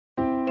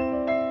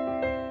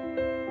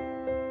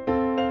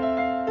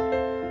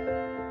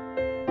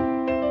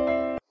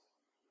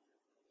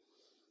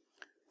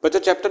बच्चों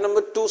chapter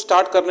number 2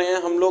 start कर रहे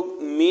हैं हम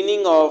लोग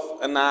meaning of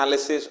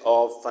analysis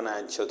of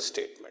financial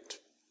statement.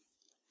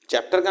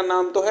 Chapter का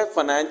नाम तो है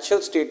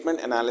फाइनेंशियल स्टेटमेंट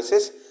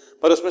एनालिसिस,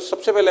 पर उसमें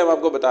सबसे पहले हम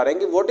आपको बता रहे हैं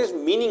कि what is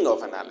meaning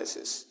of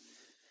analysis.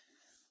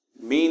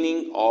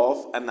 Meaning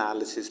of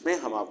analysis में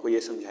हम आपको ये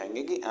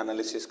समझाएंगे कि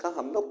एनालिसिस का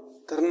हम लोग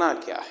करना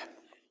क्या है।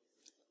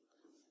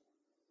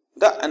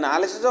 The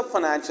analysis of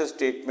financial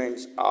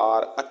statements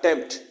are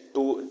attempt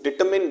to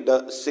determine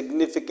the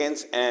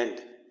significance and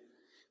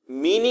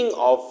meaning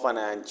of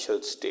financial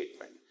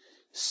statement,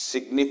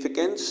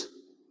 significance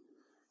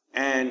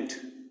and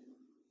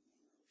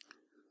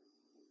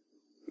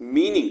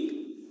meaning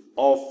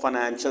of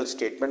financial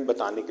statement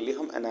बताने के लिए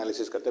हम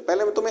एनालिसिस करते हैं।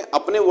 पहले मैं तुम्हें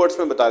अपने वर्ड्स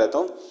में बता देता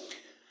हूं।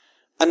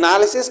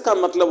 एनालिसिस का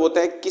मतलब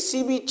होता है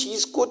किसी भी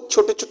चीज को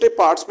छोटे छोटे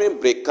पार्ट्स में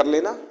ब्रेक कर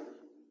लेना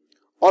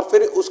और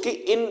फिर उसकी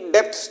इन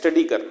डेप्थ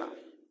स्टडी करना।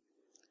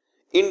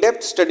 इन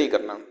डेप्थ स्टडी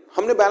करना,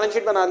 हमने बैलेंस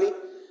शीट बना ली।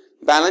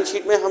 बैलेंस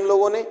शीट में हम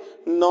लोगों ने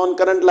non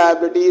current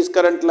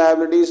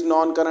liabilities,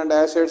 non current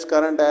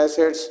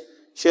assets,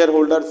 share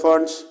holder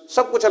funds,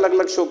 सब कुछ अलग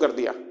अलग शो कर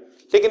दिया।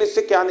 लेकिन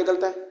इससे क्या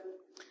निकलता है?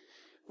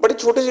 बड़ी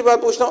छोटी सी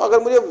बात पूछता हूं, अगर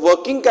मुझे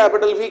वर्किंग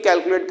कैपिटल भी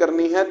कैलकुलेट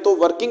करनी है तो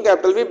वर्किंग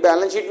कैपिटल भी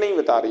बैलेंस शीट नहीं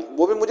बता रही,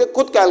 वो भी मुझे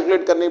खुद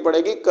कैलकुलेट करनी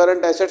पड़ेगी।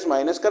 Current assets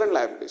minus current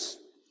liabilities.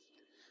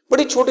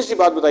 बड़ी छोटी सी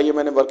बात बताई है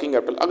मैंने, वर्किंग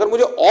कैपिटल। अगर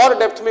मुझे और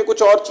डेप्थ में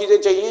कुछ और चीजें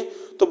चाहिए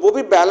तो वो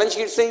भी बैलेंस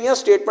शीट से या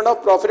statement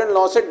of profit and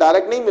loss से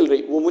डायरेक्ट नहीं मिल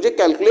रही, वो मुझे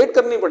कैलकुलेट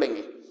करनी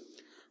पड़ेंगी।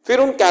 फिर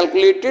उन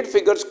कैलकुलेटेड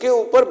फिगर्स के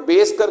ऊपर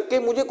बेस करके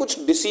मुझे कुछ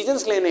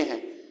डिसीजंस लेने हैं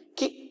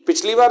कि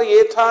पिछली बार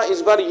ये था,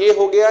 इस बार ये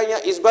हो गया, या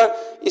इस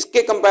बार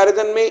इसके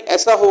कंपैरिजन में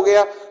ऐसा हो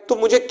गया, तो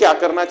मुझे क्या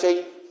करना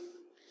चाहिए।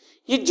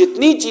 ये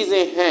जितनी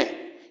चीजें हैं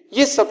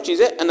ये सब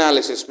चीजें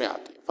एनालिसिस में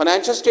आती है।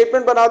 फाइनेंशियल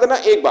स्टेटमेंट बना देना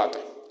एक बात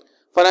है।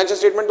 फाइनेंशियल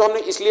स्टेटमेंट तो हमने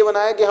इसलिए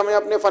बनाया कि हमें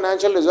अपने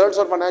फाइनेंशियल रिजल्ट्स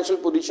और फाइनेंशियल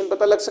पोजीशन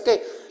पता लग सके,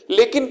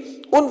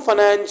 लेकिन उन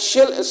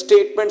फाइनेंशियल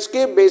स्टेटमेंट्स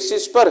के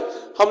बेसिस पर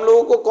हम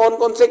लोगों को कौन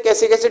कौन से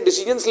कैसे कैसे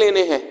डिसीजंस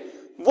लेने हैं,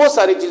 वो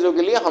सारी चीजों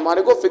के लिए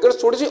हमारे को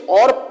फिगर्स थोड़ी सी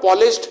और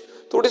पॉलिश्ड,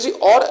 थोड़ी सी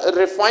और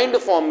रिफाइंड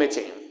फॉर्म में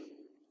चाहिए।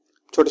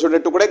 छोटे छोटे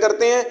टुकड़े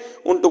करते हैं,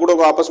 उन टुकड़ों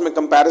को आपस में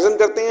कंपैरिजन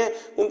करते हैं,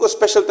 उनको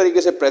स्पेशल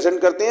तरीके से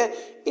प्रेजेंट करते हैं।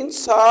 इन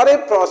सारे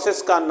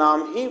प्रोसेस का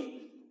नाम ही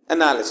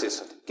एनालिसिस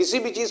है। किसी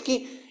भी चीज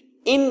की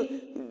इन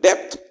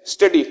डेप्थ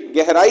स्टडी,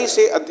 गहराई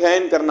से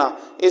अध्ययन करना,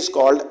 इज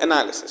कॉल्ड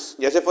एनालिसिस।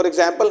 जैसे फॉर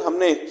एग्जांपल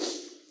हमने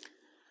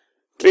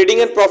trading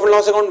and profit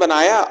loss account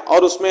बनाया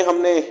और उसमें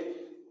हमने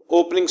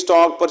opening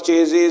stock,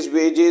 purchases,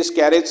 wages,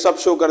 carriage सब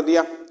शो कर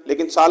दिया,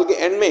 लेकिन साल के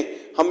एंड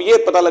में हम ये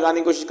पता लगाने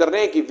की कोशिश कर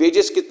रहे हैं कि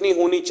वेजेस कितनी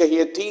होनी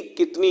चाहिए थी,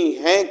 कितनी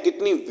है,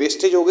 कितनी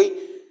वेस्टेज हो गई।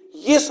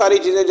 ये सारी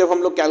चीजें जब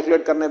हम लोग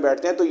कैलकुलेट करने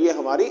बैठते हैं तो ये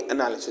हमारी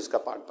एनालिसिस का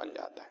पार्ट बन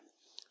जाता है।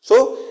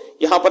 सो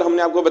यहां पर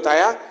हमने आपको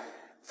बताया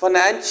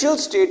फाइनेंशियल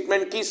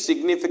स्टेटमेंट की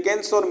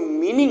सिग्निफिकेंस और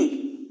मीनिंग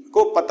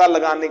को पता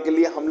लगाने के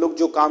लिए हम लोग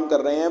जो काम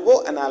कर रहे हैं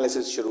वो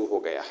एनालिसिस शुरू हो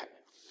गया है।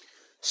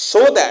 So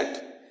that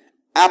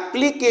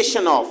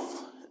application of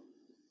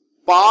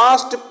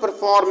past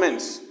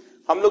performance,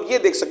 हम लोग ये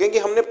देख सकें कि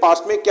हमने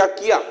पास्ट में क्या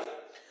किया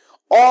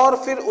और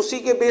फिर उसी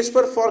के बेस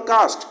पर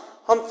फॉरकास्ट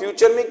हम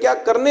फ्यूचर में क्या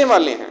करने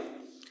वाले हैं।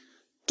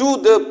 To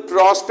the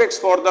prospects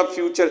for the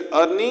future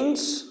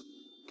earnings,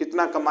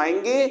 कितना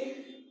कमाएंगे,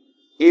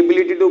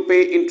 एबिलिटी टू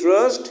पे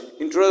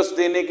इंटरेस्ट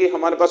देने की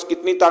हमारे पास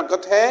कितनी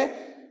ताकत है,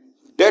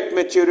 डेट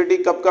मैच्योरिटी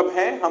कब कब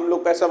है, हम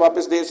लोग पैसा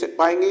वापस दे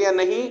पाएंगे या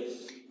नहीं,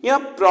 या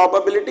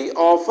probability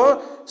of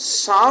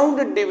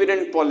sound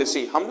dividend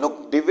policy, हम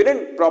लोग डिविडेंड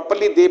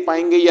प्रॉपर्ली दे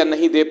पाएंगे या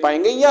नहीं दे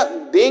पाएंगे, या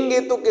देंगे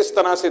तो किस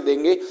तरह से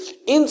देंगे।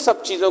 इन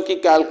सब चीजों की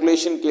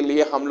कैलकुलेशन के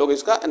लिए हम लोग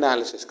इसका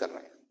एनालिसिस कर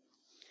रहे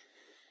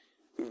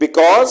हैं।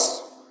 Because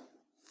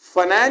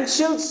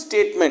financial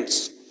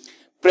statements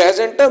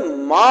present a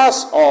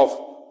mass of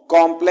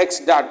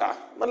complex data,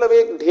 मतलब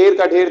एक ढेर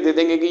का ढेर दे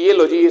देंगे कि ये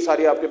लो जी, ये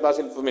सारी आपके पास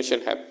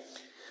इंफॉर्मेशन है।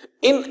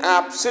 इन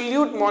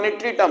एब्सोल्यूट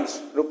मॉनेटरी टर्म्स,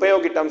 रुपयों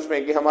की टर्म्स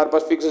में कि हमारे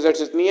पास फिक्स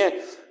एसेट्स इतनी है,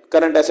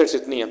 करंट एसेट्स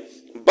इतनी है,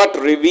 but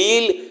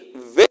reveal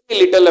very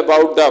little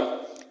about the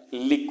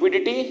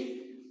liquidity.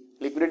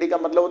 Liquidity का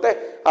मतलब होता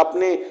है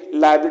अपने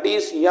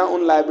लायबिलिटीज या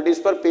उन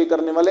लायबिलिटीज पर पे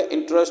करने वाले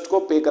इंटरेस्ट को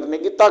पे करने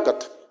की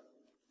ताकत,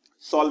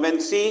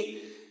 solvency,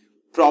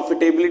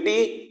 profitability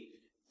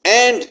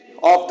and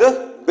of the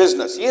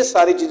business. ये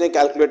सारी चीजें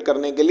कैलकुलेट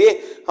करने के लिए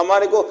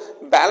हमारे को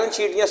बैलेंस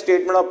शीट या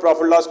स्टेटमेंट ऑफ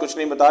प्रॉफिट लॉस कुछ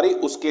नहीं बता रही,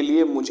 उसके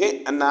लिए मुझे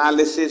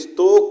एनालिसिस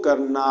तो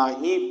करना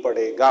ही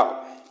पड़ेगा।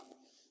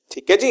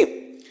 ठीक है जी।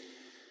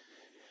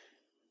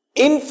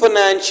 In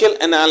financial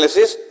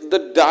analysis the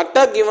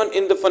data given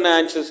in the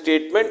financial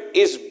statement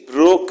is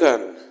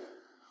broken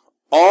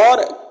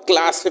और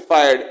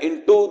classified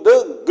into the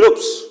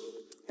groups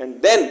and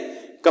then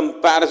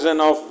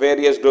comparison of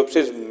various groups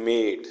is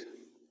made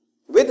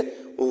with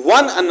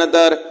one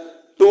another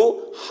to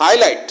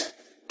highlight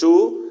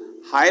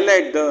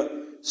the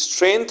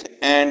strength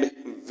and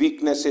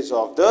weaknesses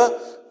of the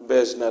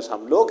business।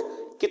 हम लोग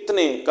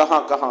कितने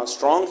कहां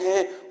strong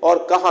हैं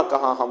और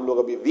कहां हम लोग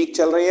अभी वीक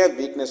चल रहे हैं,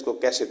 वीकनेस को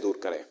कैसे दूर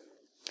करें।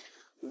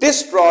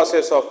 दिस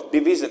प्रोसेस ऑफ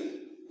डिवीजन,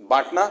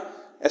 बांटना,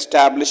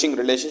 एस्टैब्लिशिंग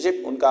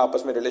रिलेशनशिप, उनका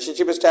आपस में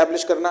रिलेशनशिप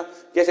एस्टैब्लिश करना।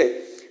 जैसे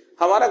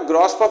हमारा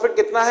ग्रॉस प्रॉफिट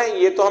कितना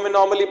है ये तो हमें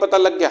नॉर्मली पता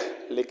लग गया,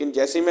 लेकिन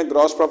जैसे ही मैं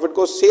ग्रॉस प्रॉफिट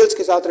को सेल्स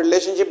के साथ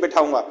रिलेशनशिप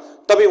बिठाऊंगा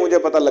तभी मुझे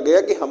पता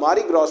लगेगा कि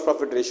हमारी ग्रॉस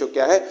प्रॉफिट रेशियो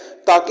क्या है,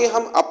 ताकि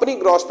हम अपनी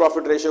ग्रॉस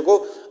प्रॉफिट रेशियो को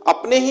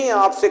अपने ही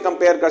आप से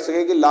कंपेयर कर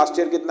सकें कि लास्ट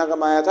ईयर कितना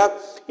कमाया था,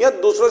 या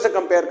दूसरों से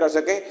कंपेयर कर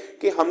सकें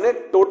कि हमने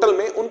टोटल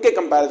में उनके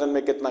कंपैरिजन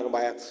में कितना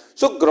कमाया।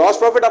 सो ग्रॉस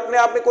प्रॉफिट अपने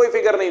आप में कोई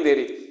फिगर नहीं दे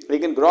रही,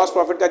 लेकिन ग्रॉस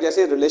प्रॉफिट का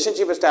जैसे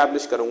रिलेशनशिप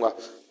एस्टैब्लिश करूंगा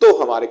तो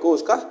हमारे को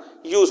उसका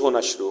यूज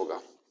होना शुरू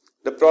होगा।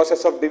 The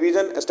process of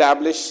division,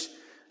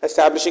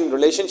 establishing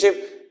relationship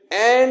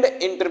and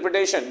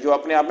interpretation, जो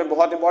अपने आप में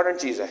बहुत इंपॉर्टेंट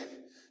चीज है,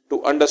 to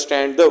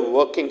understand the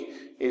working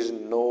is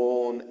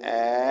known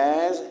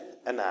as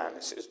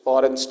analysis. For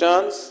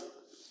instance,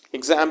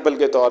 example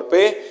के तौर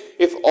पे,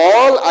 if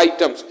all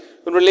items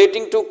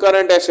relating to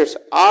current assets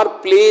are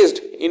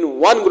placed in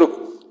one group,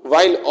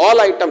 while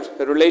all items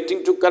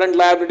relating to current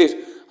liabilities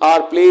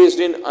are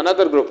placed in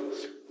another group,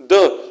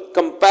 the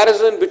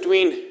comparison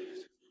between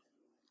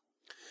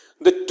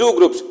the two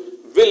groups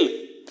will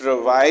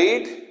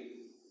provide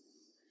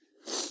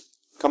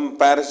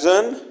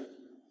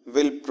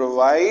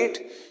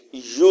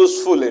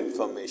useful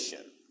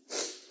information.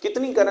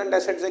 कितनी current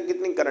assets है,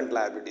 कितनी current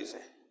liabilities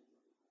है,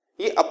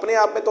 ये अपने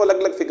आप में तो अलग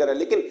अलग फिगर है,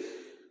 लेकिन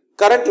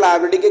करंट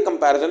लायबिलिटी के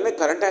कंपैरिजन में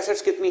करंट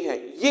एसेट्स कितनी है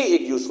ये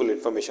एक यूजफुल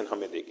इंफॉर्मेशन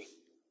हमें देगी।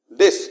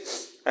 This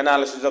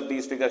analysis of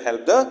these figures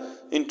help the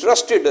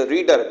interested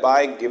reader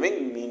by giving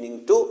meaning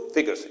to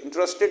figures.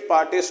 Interested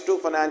parties to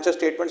financial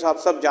statements आप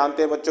सब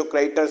जानते हैं बच्चों,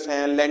 क्रेडिटर्स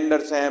हैं,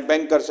 लेंडर्स हैं,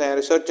 बैंकर्स हैं,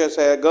 रिसर्चर्स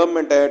हैं,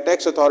 गवर्नमेंट है,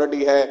 टैक्स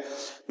अथॉरिटी है,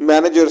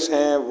 मैनेजर्स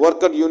हैं,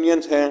 वर्कर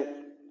यूनियंस हैं,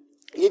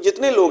 ये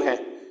जितने लोग हैं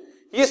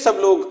ये सब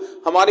लोग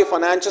हमारे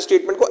फाइनेंशियल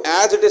स्टेटमेंट को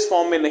एज इट इज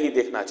फॉर्म में नहीं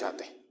देखना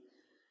चाहते,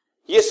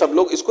 ये सब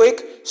लोग इसको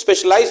एक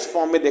स्पेशलाइज्ड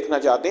फॉर्म में देखना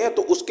चाहते हैं,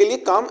 तो उसके लिए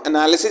काम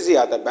एनालिसिस ही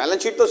आता है।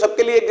 बैलेंस शीट तो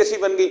सबके लिए एक जैसी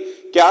बन गई,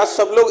 क्या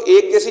सब लोग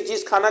एक जैसी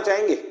चीज खाना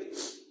चाहेंगे?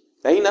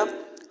 नहीं ना,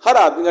 हर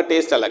आदमी का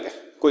टेस्ट अलग है,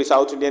 कोई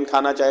साउथ इंडियन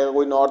खाना चाहेगा,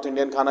 कोई नॉर्थ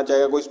इंडियन खाना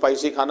चाहेगा, कोई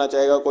स्पाइसी खाना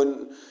चाहेगा, कोई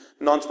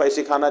नॉन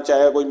स्पाइसी खाना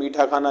चाहेगा, कोई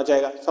मीठा खाना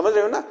चाहेगा, समझ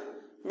रहे हो ना?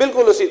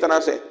 बिल्कुल उसी तरह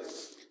से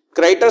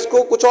क्रेडिटर्स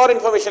को कुछ और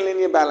इन्फॉर्मेशन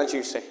लेनी है बैलेंस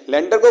शीट से,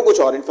 लेंडर को कुछ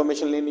और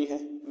इन्फॉर्मेशन लेनी है,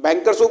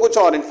 बैंकर्स को कुछ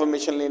और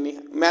इन्फॉर्मेशन लेनी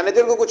है,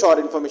 मैनेजर को कुछ और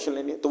इन्फॉर्मेशन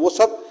लेनी है, तो वो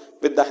सब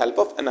with the help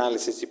of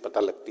analysis ही पता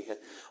लगती है।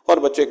 और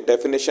बच्चों एक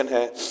डेफिनेशन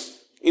है,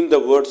 in the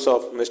words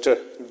of mister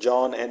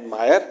John N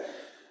Myer,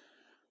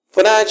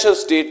 financial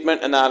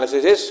statement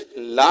analysis is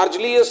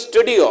largely a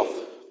study of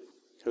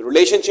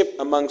relationship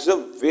amongst the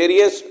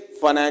various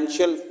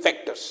financial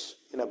factors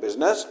in a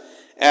business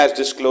as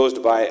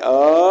disclosed by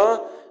a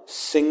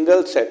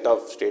single set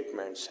of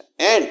statements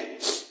and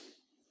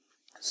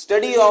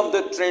study of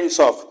the trends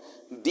of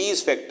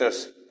these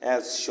factors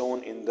as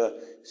shown in the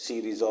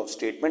series of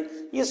statement.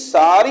 ये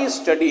सारी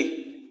study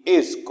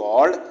is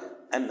called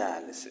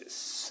analysis.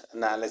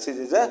 Analysis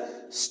is a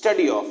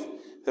study of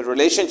the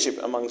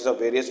relationship amongst the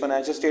various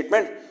financial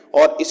statement,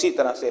 और इसी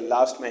तरह से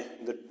last में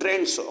the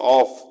trends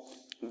of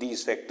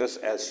these factors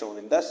as shown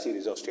in the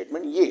series of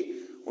statement, ये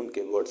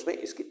उनके words में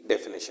इसकी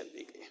डेफिनेशन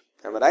दी गई है।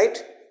 Am I right?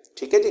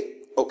 ठीक है जी,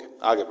 ओके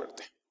आगे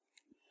बढ़ते हैं।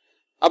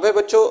 अब है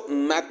बच्चों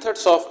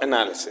मेथड्स ऑफ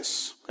एनालिसिस।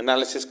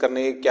 एनालिसिस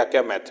करने के क्या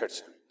क्या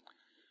मेथड्स हैं?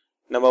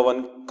 Number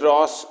 1,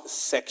 cross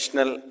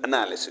sectional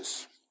analysis.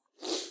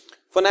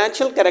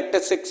 Financial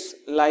characteristics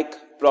like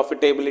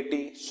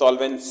profitability,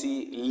 solvency,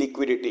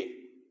 liquidity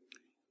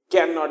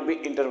can not be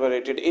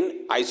interpreted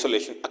in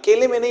isolation.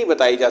 अकेले में नहीं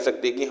बताई जा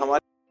सकती कि हमारे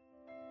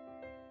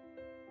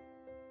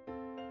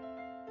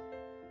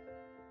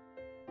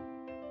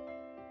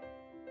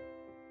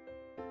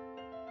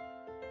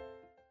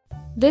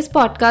this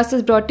podcast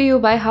is brought to you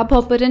bye hub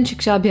hopper and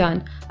शिक्षा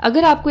अभियान।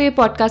 अगर आपको ये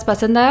पॉडकास्ट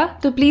पसंद आया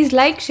तो प्लीज़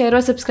लाइक, शेयर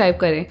और सब्सक्राइब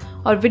करें,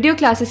 और वीडियो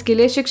क्लासेस के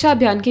लिए शिक्षा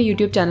अभियान के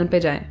YouTube चैनल पर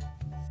जाएं।